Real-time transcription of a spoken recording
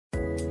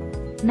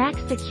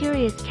Max the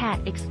Curious Cat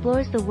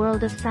explores the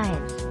world of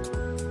science.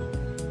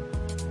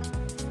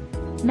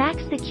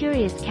 Max the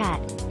Curious Cat,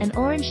 an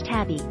orange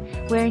tabby,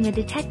 wearing a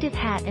detective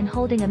hat and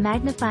holding a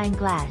magnifying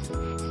glass,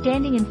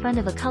 standing in front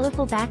of a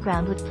colorful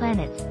background with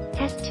planets,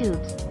 test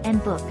tubes,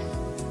 and books.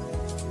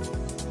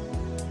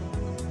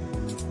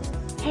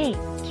 Hey,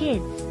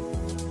 kids!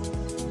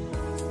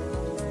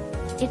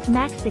 It's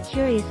Max the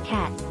Curious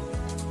Cat.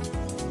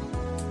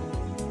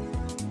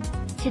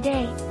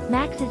 Today,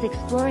 Max is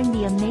exploring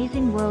the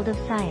amazing world of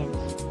science.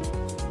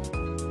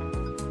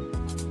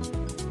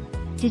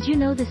 Did you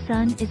know the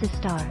sun is a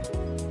star?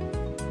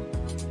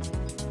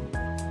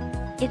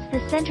 It's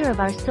the center of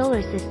our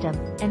solar system,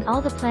 and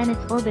all the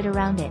planets orbit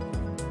around it.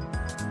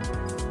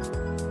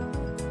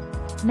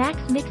 Max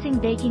mixing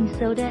baking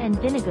soda and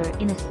vinegar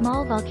in a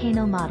small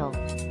volcano model.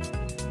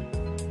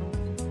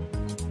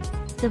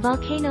 The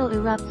volcano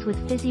erupts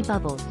with fizzy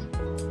bubbles.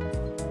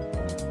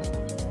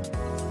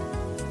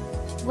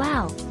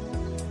 Wow!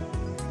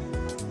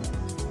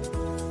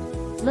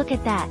 Look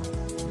at that!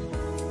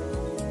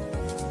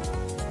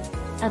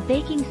 A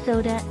baking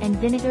soda and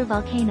vinegar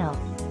volcano.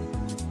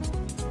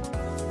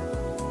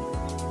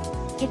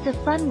 It's a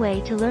fun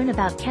way to learn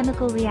about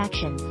chemical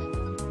reactions.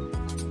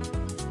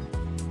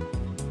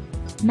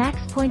 Max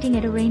pointing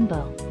at a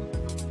rainbow.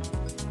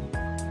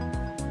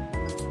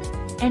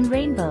 And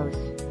rainbows.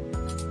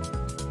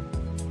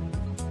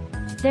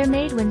 They're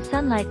made when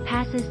sunlight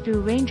passes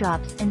through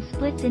raindrops and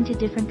splits into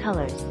different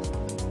colors.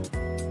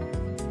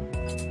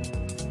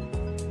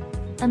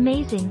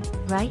 Amazing,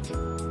 right?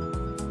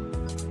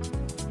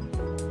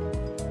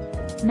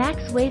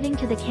 Max waving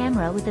to the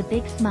camera with a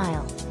big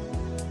smile.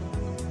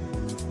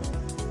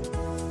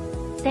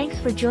 Thanks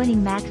for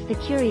joining Max the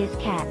Curious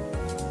Cat.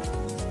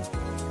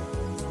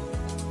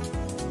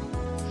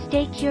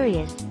 Stay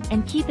curious,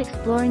 and keep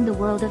exploring the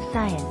world of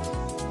science.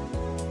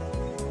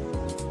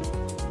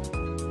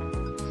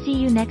 See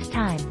you next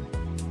time.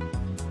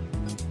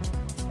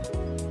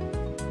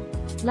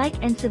 Like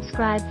and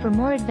subscribe for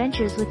more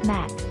adventures with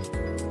Max.